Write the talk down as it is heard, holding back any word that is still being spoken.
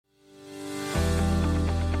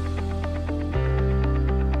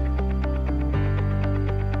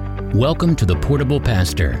Welcome to The Portable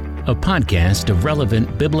Pastor, a podcast of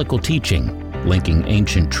relevant biblical teaching, linking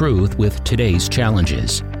ancient truth with today's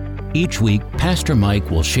challenges. Each week, Pastor Mike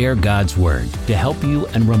will share God's Word to help you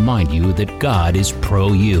and remind you that God is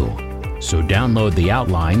pro-you. So download the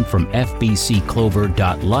outline from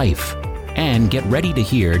fbcclover.life and get ready to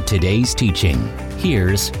hear today's teaching.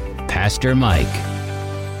 Here's Pastor Mike.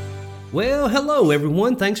 Well, hello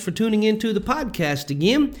everyone. Thanks for tuning into the podcast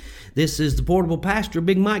again. This is the Portable Pastor,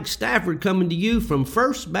 Big Mike Stafford, coming to you from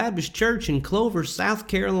First Baptist Church in Clover, South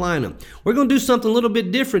Carolina. We're going to do something a little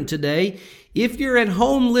bit different today. If you're at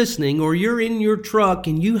home listening or you're in your truck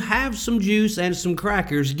and you have some juice and some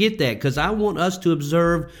crackers, get that, because I want us to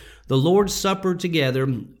observe the Lord's Supper together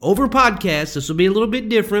over podcast. This will be a little bit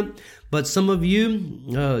different, but some of you,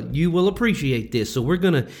 you will appreciate this. So we're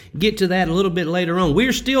going to get to that a little bit later on.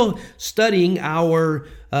 We're still studying our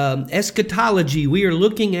eschatology. We are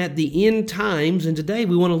looking at the end times, and today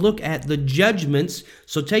we want to look at the judgments.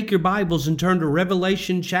 So take your Bibles and turn to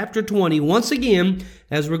Revelation chapter 20 once again,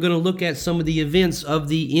 as we're going to look at some of the events of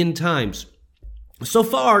the end times. So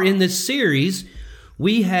far in this series,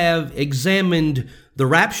 we have examined the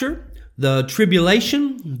rapture, the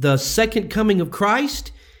tribulation, the second coming of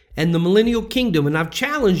Christ, and the Millennial Kingdom. And I've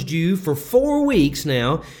challenged you for 4 weeks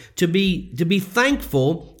now to be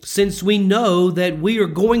thankful, since we know that we are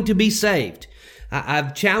going to be saved.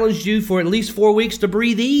 I've challenged you for at least 4 weeks to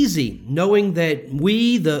breathe easy, knowing that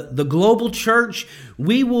we, the global church,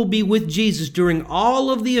 we will be with Jesus during all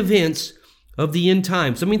of the events of the end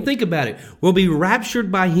times. I mean, think about it. We'll be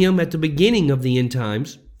raptured by Him at the beginning of the end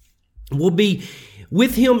times. We'll be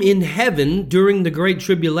with Him in heaven during the Great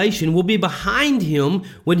Tribulation. We'll be behind Him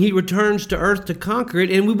when He returns to earth to conquer it,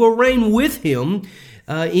 and we will reign with Him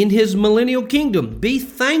in His Millennial Kingdom. Be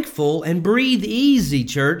thankful and breathe easy,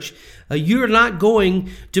 church. You're not going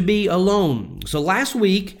to be alone. So last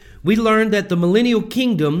week, we learned that the Millennial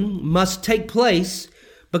Kingdom must take place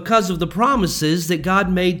because of the promises that God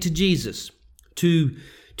made to Jesus, to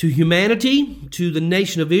humanity, to the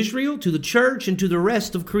nation of Israel, to the church, and to the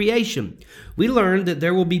rest of creation. We learned that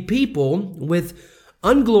there will be people with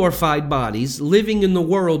unglorified bodies living in the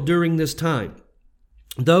world during this time.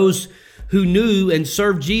 Those who knew and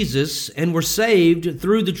served Jesus and were saved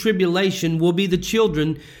through the tribulation will be the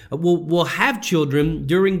children, will have children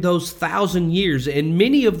during those 1,000 years, and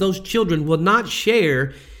many of those children will not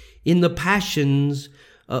share in the passions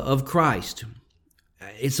of Christ.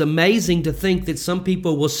 It's amazing to think that some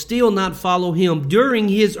people will still not follow Him during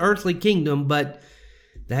His earthly kingdom, but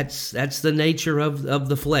that's the nature of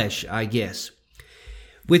the flesh, I guess.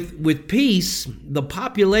 With peace, the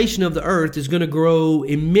population of the earth is going to grow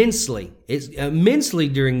immensely. It's immensely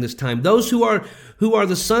during this time. Those who are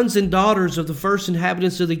the sons and daughters of the first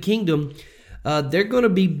inhabitants of the kingdom, they're going to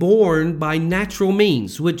be born by natural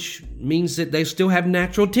means, which means that they still have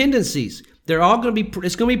natural tendencies. They're all going to be.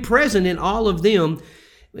 It's going to be present in all of them,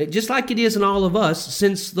 just like it is in all of us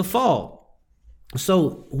since the fall.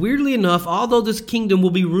 So weirdly enough, although this kingdom will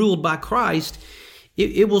be ruled by Christ,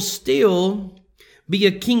 it will still be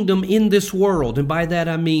a kingdom in this world. And by that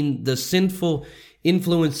I mean the sinful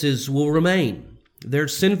influences will remain. Their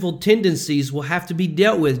sinful tendencies will have to be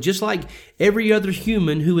dealt with, just like every other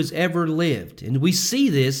human who has ever lived. And we see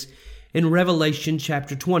this in Revelation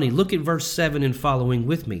chapter 20. Look at verse 7 and following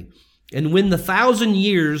with me. And when the 1,000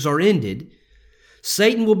 years are ended,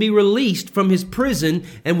 Satan will be released from his prison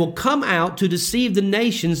and will come out to deceive the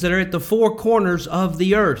nations that are at the four corners of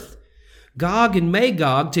the earth, Gog and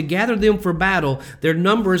Magog, to gather them for battle. Their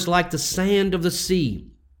number is like the sand of the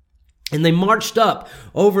sea. And they marched up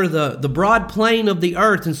over the broad plain of the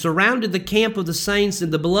earth and surrounded the camp of the saints in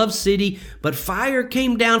the beloved city. But fire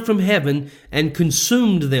came down from heaven and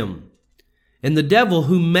consumed them. And the devil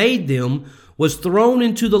who made them was thrown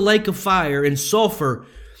into the lake of fire and sulfur,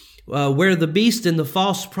 where the beast and the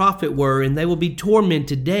false prophet were, and they will be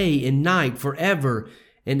tormented day and night forever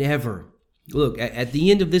and ever. Look, at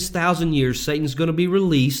the end of this 1,000 years, Satan's going to be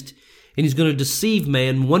released, and he's going to deceive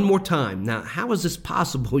man one more time. Now, how is this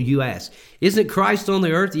possible, you ask? Isn't Christ on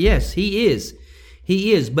the earth? Yes, He is.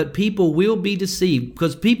 He is, but people will be deceived,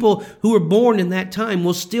 because people who were born in that time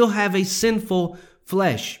will still have a sinful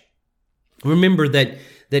flesh. Remember that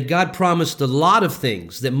God promised a lot of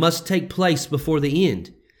things that must take place before the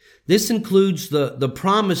end. This includes the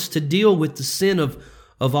promise to deal with the sin of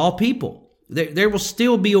all people. There will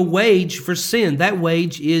still be a wage for sin. That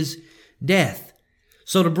wage is death.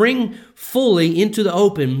 So to bring fully into the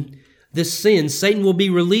open this sin, Satan will be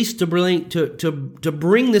released to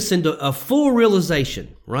bring this into a full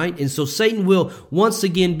realization, right? And so Satan will once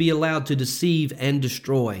again be allowed to deceive and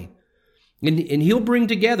destroy. And he'll bring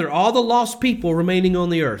together all the lost people remaining on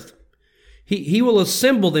the earth. He will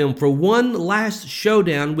assemble them for one last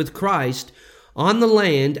showdown with Christ on the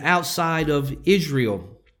land outside of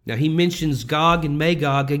Israel. Now he mentions Gog and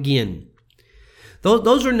Magog again.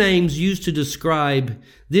 Those are names used to describe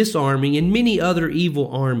this army and many other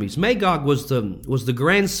evil armies. Magog was the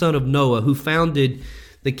grandson of Noah, who founded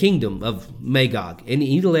the kingdom of Magog, and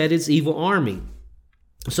he led its evil army.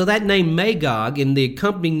 So that name Magog and the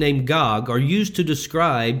accompanying name Gog are used to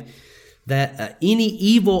describe that any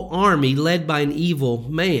evil army led by an evil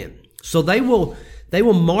man. So they will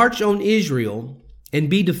march on Israel and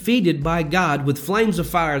be defeated by God with flames of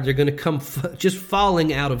fire. They're going to come just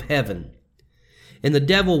falling out of heaven. And the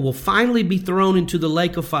devil will finally be thrown into the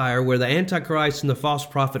lake of fire where the Antichrist and the false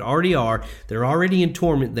prophet already are. They're already in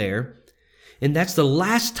torment there. And that's the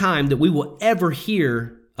last time that we will ever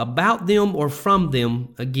hear about them or from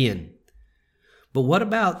them again. But what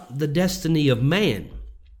about the destiny of man?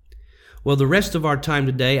 Well, the rest of our time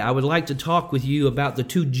today, I would like to talk with you about the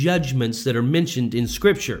two judgments that are mentioned in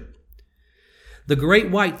Scripture. The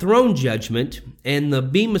great white throne judgment and the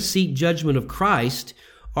Bema Seat judgment of Christ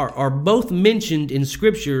are both mentioned in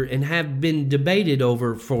Scripture and have been debated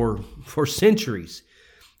over for centuries.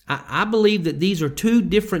 I believe that these are two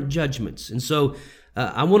different judgments. And so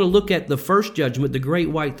I want to look at the first judgment, the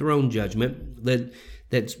great white throne judgment,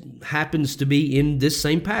 that happens to be in this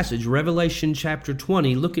same passage, Revelation chapter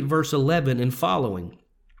 20. Look at verse 11 and following.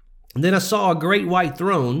 And then I saw a great white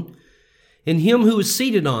throne, and him who was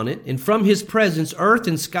seated on it, and from his presence earth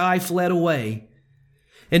and sky fled away,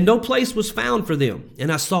 and no place was found for them. And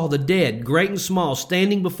I saw the dead, great and small,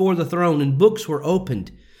 standing before the throne, and books were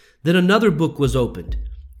opened. Then another book was opened,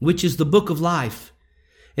 which is the book of life.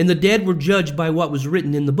 And the dead were judged by what was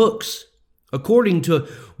written in the books, according to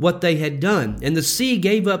what they had done. And the sea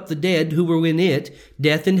gave up the dead who were in it.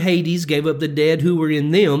 Death and Hades gave up the dead who were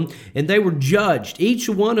in them, and they were judged, each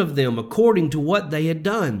one of them, according to what they had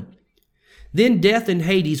done. Then death and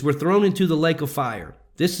Hades were thrown into the lake of fire.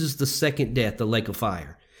 This is the second death, the lake of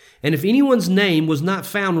fire. And if anyone's name was not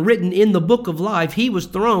found written in the book of life, he was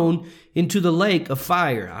thrown into the lake of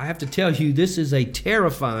fire. I have to tell you, this is a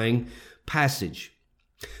terrifying passage.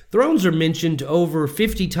 Thrones are mentioned over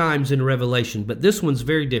 50 times in Revelation, but this one's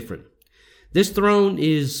very different. This throne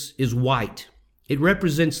is white. It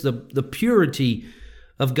represents the purity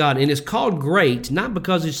of God, and it's called great, not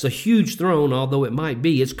because it's a huge throne, although it might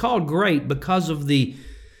be. It's called great because of the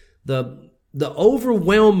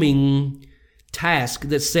overwhelming task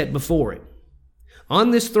that's set before it.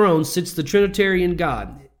 On this throne sits the Trinitarian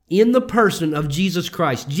God in the person of Jesus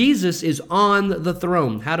Christ. Jesus is on the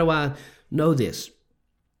throne. How do I know this?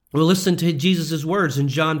 Well, listen to Jesus' words in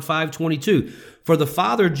John 5:22. For the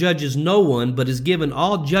Father judges no one, but has given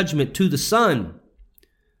all judgment to the Son.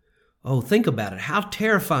 Oh, think about it. How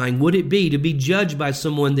terrifying would it be to be judged by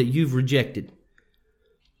someone that you've rejected?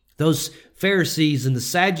 Those Pharisees and the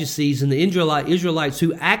Sadducees and the Israelites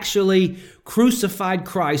who actually crucified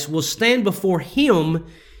Christ will stand before him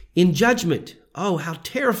in judgment. Oh, how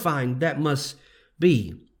terrifying that must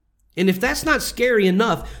be. And if that's not scary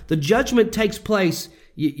enough, the judgment takes place,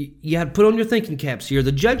 you have to put on your thinking caps here,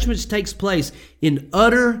 the judgment takes place in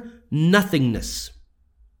utter nothingness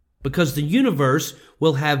because the universe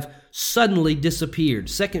will have suddenly disappeared.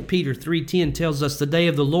 2 Peter 3:10 tells us the day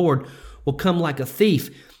of the Lord will come like a thief,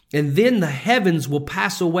 and then the heavens will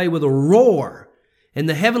pass away with a roar, and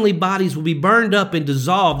the heavenly bodies will be burned up and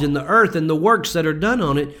dissolved, and the earth and the works that are done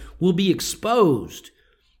on it will be exposed.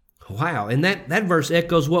 Wow, and that verse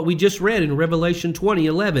echoes what we just read in Revelation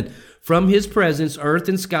 20:11. From his presence, earth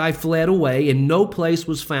and sky fled away, and no place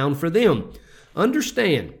was found for them.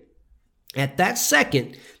 Understand, at that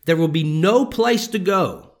second, there will be no place to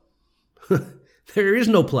go. There is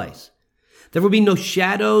no place. There will be no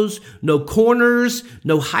shadows, no corners,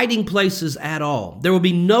 no hiding places at all. There will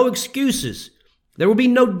be no excuses. There will be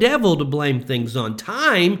no devil to blame things on.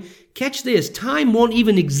 Time, catch this, time won't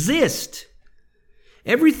even exist.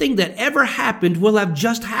 Everything that ever happened will have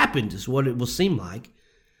just happened, is what it will seem like.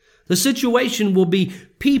 The situation will be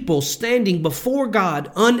people standing before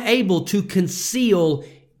God, unable to conceal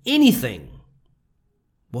anything.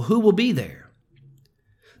 Well, who will be there?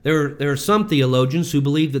 There are some theologians who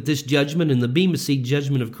believe that this judgment and the Bema Seat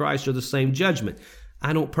judgment of Christ are the same judgment.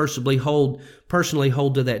 I don't personally hold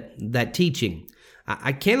to that teaching.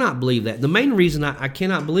 I cannot believe that. The main reason I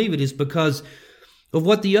cannot believe it is because of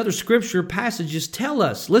what the other scripture passages tell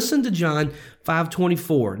us. Listen to John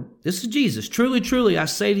 5:24. This is Jesus. Truly, truly, I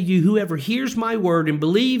say to you, whoever hears my word and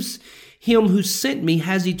believes him who sent me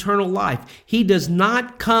has eternal life. He does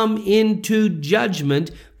not come into judgment,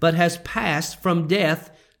 but has passed from death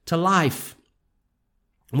to life.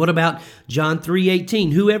 What about John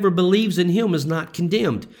 3:18? Whoever believes in him is not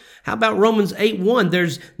condemned. How about Romans 8:1?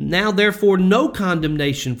 There's now therefore no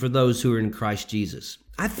condemnation for those who are in Christ Jesus.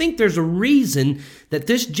 I think there's a reason that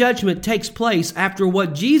this judgment takes place after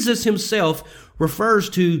what Jesus himself refers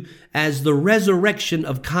to as the resurrection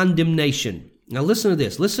of condemnation. Now listen to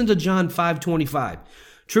this. Listen to John 5:25.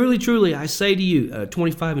 Truly, truly, I say to you,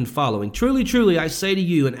 25 and following, truly, truly, I say to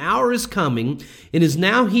you, an hour is coming and is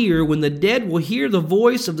now here when the dead will hear the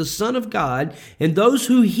voice of the Son of God, and those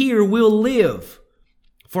who hear will live.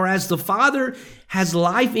 For as the Father has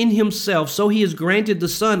life in himself, so he has granted the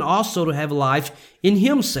Son also to have life in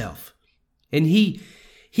himself. And he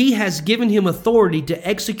has given him authority to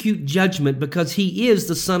execute judgment because he is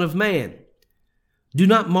the Son of Man. Do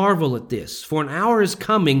not marvel at this, for an hour is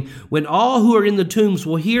coming when all who are in the tombs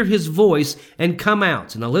will hear his voice and come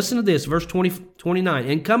out. Now listen to this, verse 29,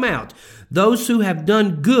 and come out, those who have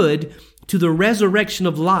done good to the resurrection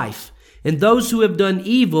of life, and those who have done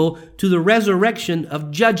evil to the resurrection of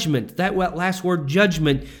judgment. That last word,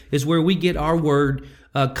 judgment, is where we get our word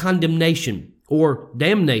condemnation, or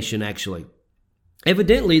damnation, actually.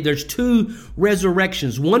 Evidently, there's two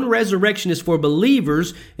resurrections. One resurrection is for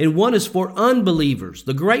believers and one is for unbelievers.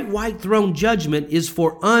 The great white throne judgment is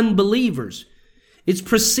for unbelievers. It's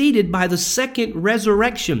preceded by the second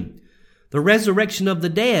resurrection, the resurrection of the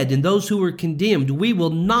dead and those who are condemned. We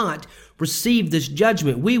will not receive this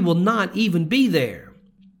judgment. We will not even be there.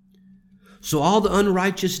 So all the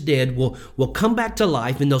unrighteous dead will come back to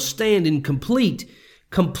life, and they'll stand in complete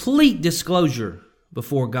disclosure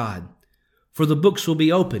before God. For the books will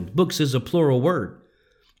be opened. Books is a plural word.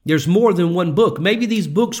 There's more than one book. Maybe these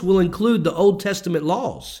books will include the Old Testament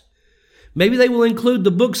laws. Maybe they will include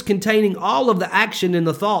the books containing all of the action and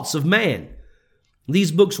the thoughts of man.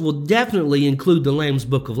 These books will definitely include the Lamb's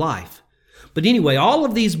Book of Life. But anyway, all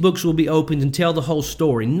of these books will be opened and tell the whole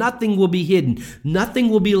story. Nothing will be hidden. Nothing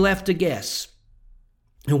will be left to guess.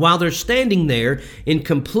 And while they're standing there in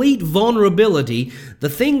complete vulnerability, the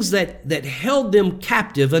things that held them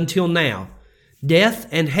captive until now, death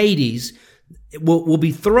and Hades, will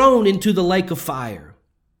be thrown into the lake of fire.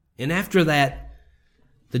 And after that,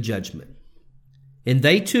 the judgment. And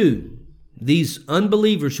they too, these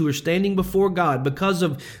unbelievers who are standing before God because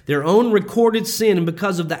of their own recorded sin and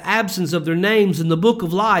because of the absence of their names in the book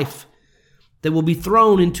of life, they will be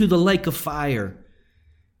thrown into the lake of fire.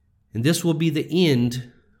 And this will be the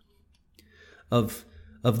end of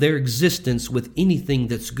their existence with anything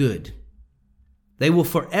that's good. They will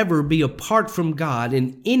forever be apart from God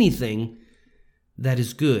in anything that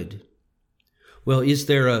is good. Well, is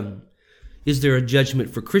there a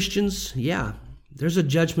judgment for Christians? Yeah, there's a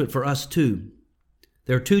judgment for us too.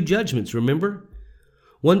 There are two judgments, remember?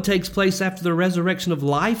 One takes place after the resurrection of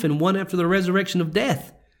life and one after the resurrection of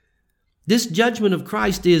death. This judgment of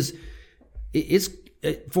Christ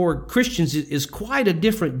for Christians is quite a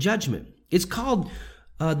different judgment. It's called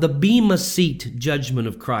the Bema Seat judgment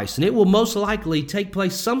of Christ, and it will most likely take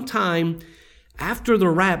place sometime after the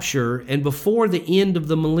rapture and before the end of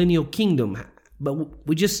the Millennial Kingdom, but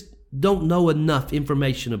we just don't know enough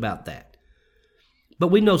information about that. But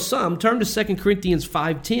we know some. Turn to 2 Corinthians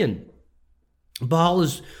 5:10.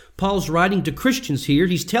 Paul's writing to Christians here.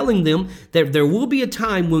 He's telling them that there will be a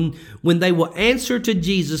time when they will answer to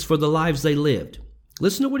Jesus for the lives they lived.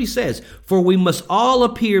 Listen to what he says. For we must all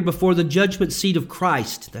appear before the judgment seat of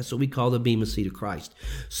Christ. That's what we call the Bema Seat of Christ.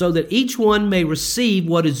 So that each one may receive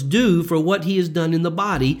what is due for what he has done in the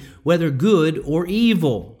body, whether good or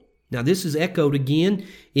evil. Now this is echoed again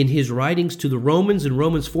in his writings to the Romans in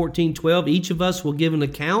Romans 14:12. Each of us will give an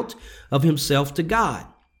account of himself to God.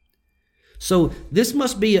 So this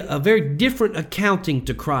must be a very different accounting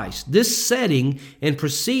to Christ. This setting and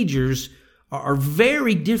procedures are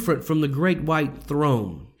very different from the great white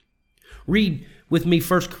throne. Read with me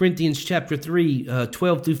 1 Corinthians chapter 3,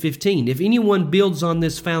 12 through 15. If anyone builds on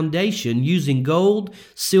this foundation using gold,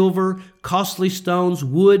 silver, costly stones,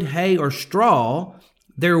 wood, hay, or straw,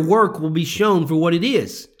 their work will be shown for what it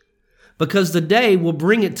is, because the day will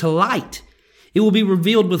bring it to light. It will be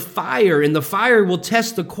revealed with fire, and the fire will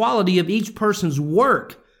test the quality of each person's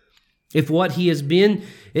work. If what he has built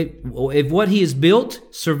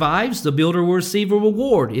survives, the builder will receive a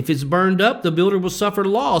reward. If it's burned up, the builder will suffer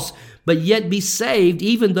loss, but yet be saved,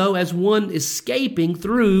 even though as one escaping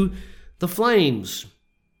through the flames.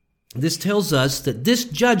 This tells us that this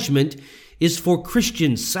judgment is for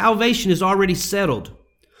Christians. Salvation is already settled.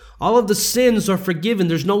 All of the sins are forgiven.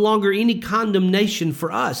 There's no longer any condemnation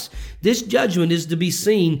for us. This judgment is to be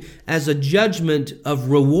seen as a judgment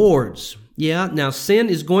of rewards. Yeah, now sin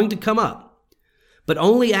is going to come up, but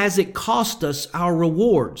only as it cost us our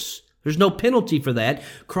rewards. There's no penalty for that.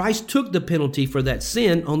 Christ took the penalty for that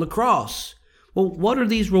sin on the cross. Well, what are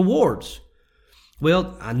these rewards?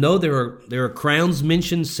 Well, I know there are crowns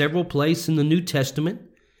mentioned several places in the New Testament,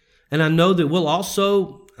 and I know that we'll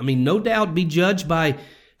also, no doubt, be judged by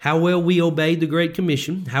how well we obeyed the Great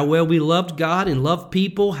Commission, how well we loved God and loved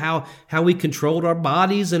people, how we controlled our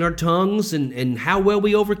bodies and our tongues, and how well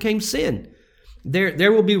we overcame sin.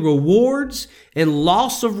 There will be rewards and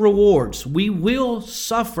loss of rewards. We will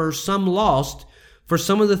suffer some loss for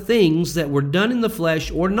some of the things that were done in the flesh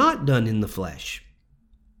or not done in the flesh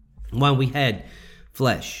while we had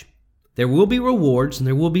flesh. There will be rewards and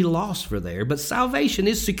there will be loss for there, but salvation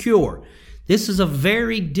is secure. This is a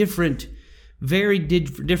very different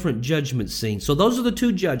judgment scene. So those are the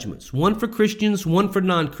two judgments, one for Christians, one for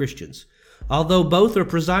non-Christians. Although both are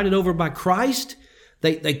presided over by Christ,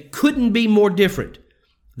 they couldn't be more different.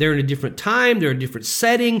 They're in a different time, they're in a different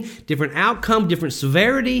setting, different outcome, different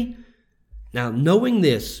severity. Now, knowing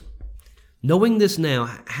this now,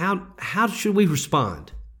 how should we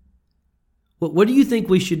respond? What do you think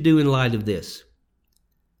we should do in light of this?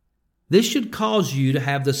 This should cause you to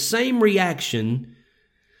have the same reaction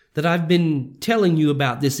that I've been telling you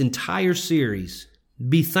about this entire series.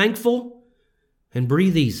 Be thankful and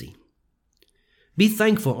breathe easy. Be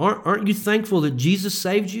thankful. Aren't you thankful that Jesus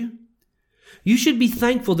saved you? You should be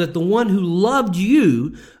thankful that the one who loved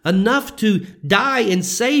you enough to die and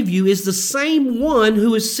save you is the same one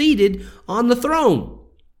who is seated on the throne.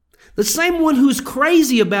 The same one who's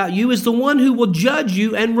crazy about you is the one who will judge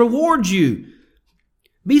you and reward you.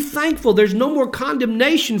 Be thankful there's no more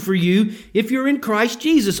condemnation for you if you're in Christ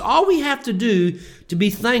Jesus. All we have to do to be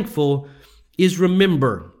thankful is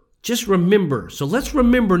remember. Just remember. So let's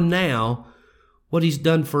remember now what He's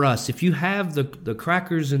done for us. If you have the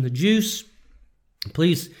crackers and the juice,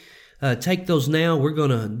 please take those now. We're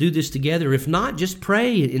going to do this together. If not, just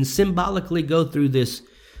pray and symbolically go through this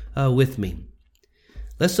with me.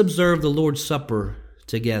 Let's observe the Lord's Supper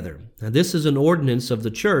together. Now, this is an ordinance of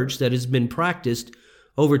the church that has been practiced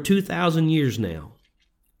over 2,000 years now.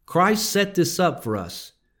 Christ set this up for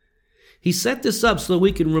us. He set this up so that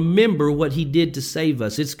we can remember what He did to save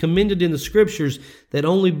us. It's commended in the Scriptures that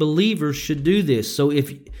only believers should do this. So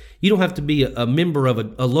if you don't have to be a member of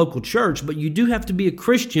a local church, but you do have to be a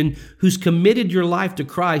Christian who's committed your life to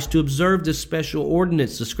Christ to observe this special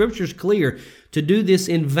ordinance. The Scripture's clear. To do this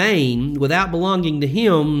in vain without belonging to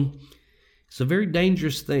Him is a very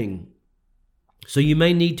dangerous thing. So you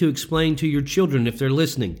may need to explain to your children, if they're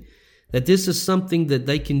listening, that this is something that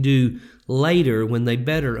they can do later when they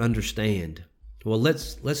better understand. Well,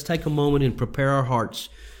 let's take a moment and prepare our hearts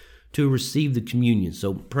to receive the communion.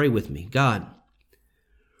 So pray with me. God,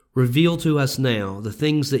 reveal to us now the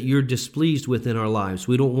things that You're displeased with in our lives.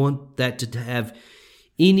 We don't want that to have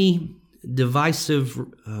any divisive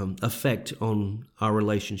effect on our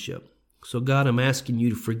relationship. So God, I'm asking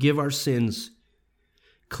You to forgive our sins,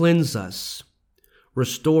 cleanse us,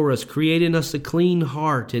 restore us, create in us a clean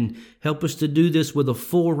heart, and help us to do this with a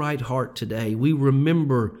full right heart today. We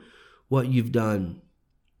remember what You've done.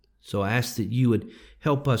 So I ask that You would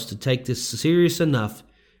help us to take this serious enough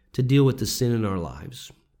to deal with the sin in our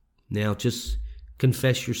lives. Now just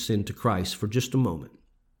confess your sin to Christ for just a moment.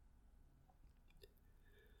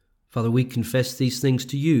 Father, we confess these things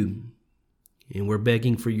to You, and we're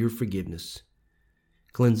begging for Your forgiveness.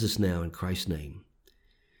 Cleanse us now in Christ's name.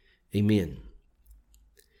 Amen.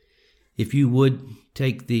 If you would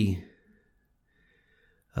take the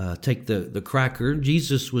cracker,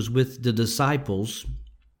 Jesus was with the disciples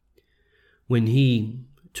when He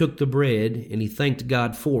took the bread and He thanked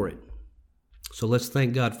God for it. So let's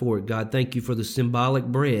thank God for it. God, thank You for the symbolic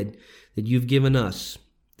bread that You've given us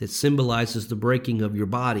that symbolizes the breaking of Your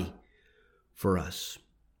body for us.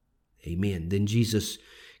 Amen. Then Jesus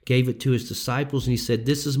gave it to His disciples and He said,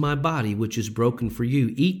 "This is My body, which is broken for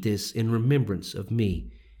you. Eat this in remembrance of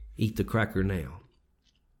Me." Eat the cracker now.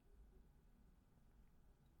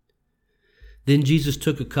 Then Jesus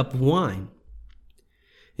took a cup of wine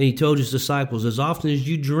and He told His disciples, "As often as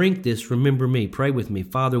you drink this, remember Me." Pray with me.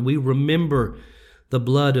 Father, we remember the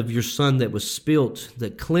blood of Your Son that was spilt,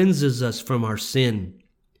 that cleanses us from our sin.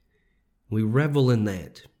 We revel in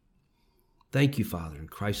that. Thank You, Father, in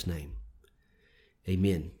Christ's name.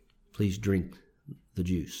 Amen. Please drink the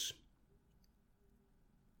juice.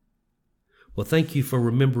 Well, thank you for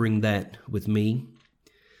remembering that with me.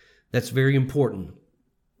 That's very important.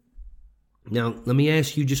 Now, let me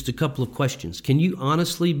ask you just a couple of questions. Can you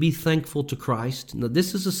honestly be thankful to Christ? Now,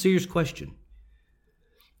 this is a serious question.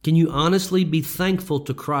 Can you honestly be thankful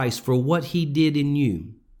to Christ for what He did in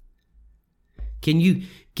you? Can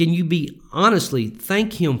you be honestly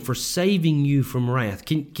thank Him for saving you from wrath?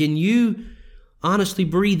 Can you honestly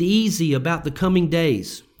breathe easy about the coming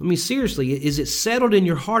days? I mean, seriously, is it settled in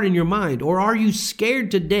your heart and your mind? Or are you scared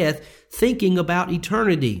to death thinking about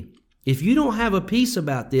eternity? If you don't have a peace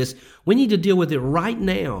about this, we need to deal with it right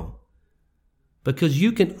now. Because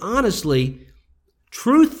you can honestly,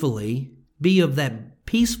 truthfully be of that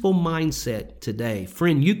peaceful mindset today.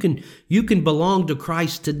 Friend, you can belong to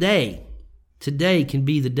Christ today. Today can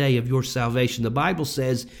be the day of your salvation. The Bible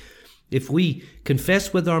says if we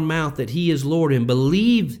confess with our mouth that He is Lord and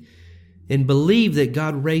believe that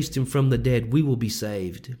God raised Him from the dead, we will be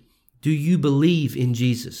saved. Do you believe in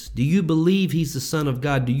Jesus? Do you believe He's the Son of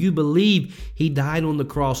God? Do you believe He died on the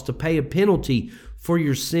cross to pay a penalty for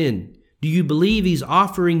your sin? Do you believe He's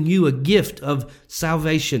offering you a gift of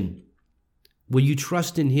salvation? Will you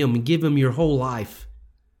trust in Him and give Him your whole life?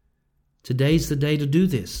 Today's the day to do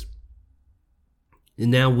this. And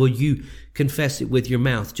now will you confess it with your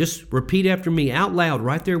mouth? Just repeat after me out loud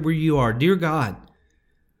right there where you are. Dear God,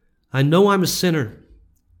 I know I'm a sinner.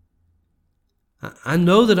 I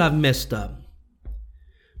know that I've messed up.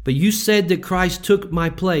 But you said that Christ took my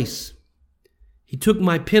place. He took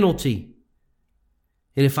my penalty.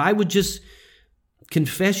 And if I would just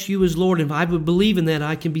confess you as Lord, if I would believe in that,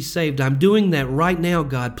 I can be saved. I'm doing that right now,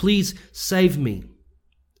 God. Please save me.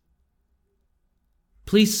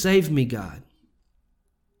 Please save me, God.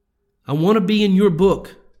 I want to be in your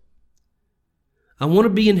book. I want to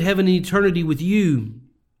be in heaven in eternity with you.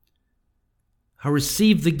 I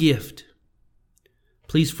receive the gift.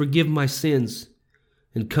 Please forgive my sins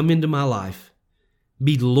and come into my life.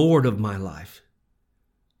 Be Lord of my life.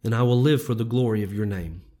 And I will live for the glory of your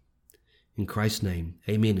name. In Christ's name,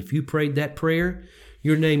 amen. If you prayed that prayer,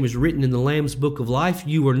 your name is written in the Lamb's Book of Life.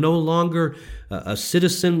 You are no longer a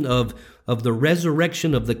citizen of the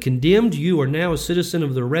resurrection of the condemned. You are now a citizen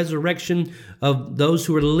of the resurrection of those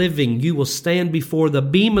who are living. You will stand before the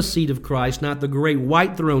bema seat of Christ, not the great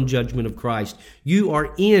white throne judgment of Christ. You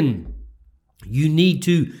are in. You need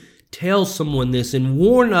to tell someone this and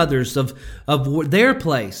warn others of their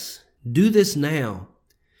place. Do this now.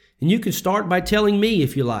 And you can start by telling me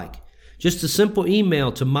if you like. Just a simple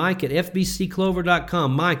email to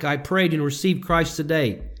mike@fbcclover.com. Mike, I prayed and received Christ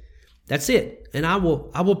today. That's it. And I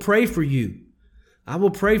will pray for you. I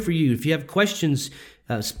will pray for you. If you have questions,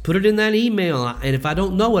 put it in that email. And if I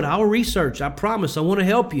don't know it, I'll research. I promise. I want to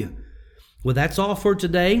help you. Well, that's all for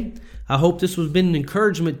today. I hope this has been an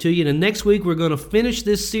encouragement to you. And next week, we're going to finish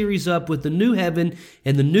this series up with the new heaven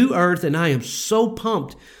and the new earth. And I am so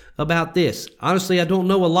pumped about this. Honestly, I don't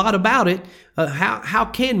know a lot about it. How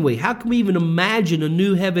can we? How can we even imagine a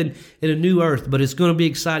new heaven and a new earth? But it's going to be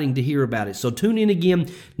exciting to hear about it. So tune in again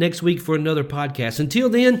next week for another podcast. Until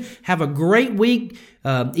then, have a great week.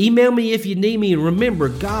 Email me if you need me. And remember,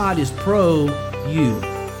 God is pro you.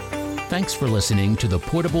 Thanks for listening to the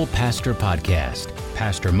Portable Pastor Podcast.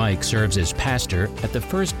 Pastor Mike serves as pastor at the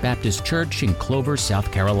First Baptist Church in Clover,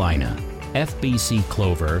 South Carolina. FBC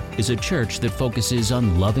Clover is a church that focuses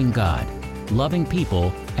on loving God, loving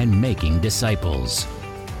people, and making disciples.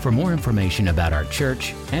 For more information about our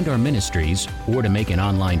church and our ministries, or to make an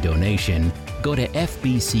online donation, go to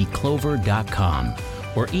fbcclover.com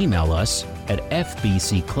or email us at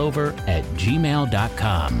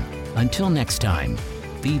fbcclover@gmail.com. Until next time,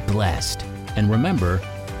 be blessed, and remember,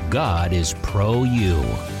 God is pro you.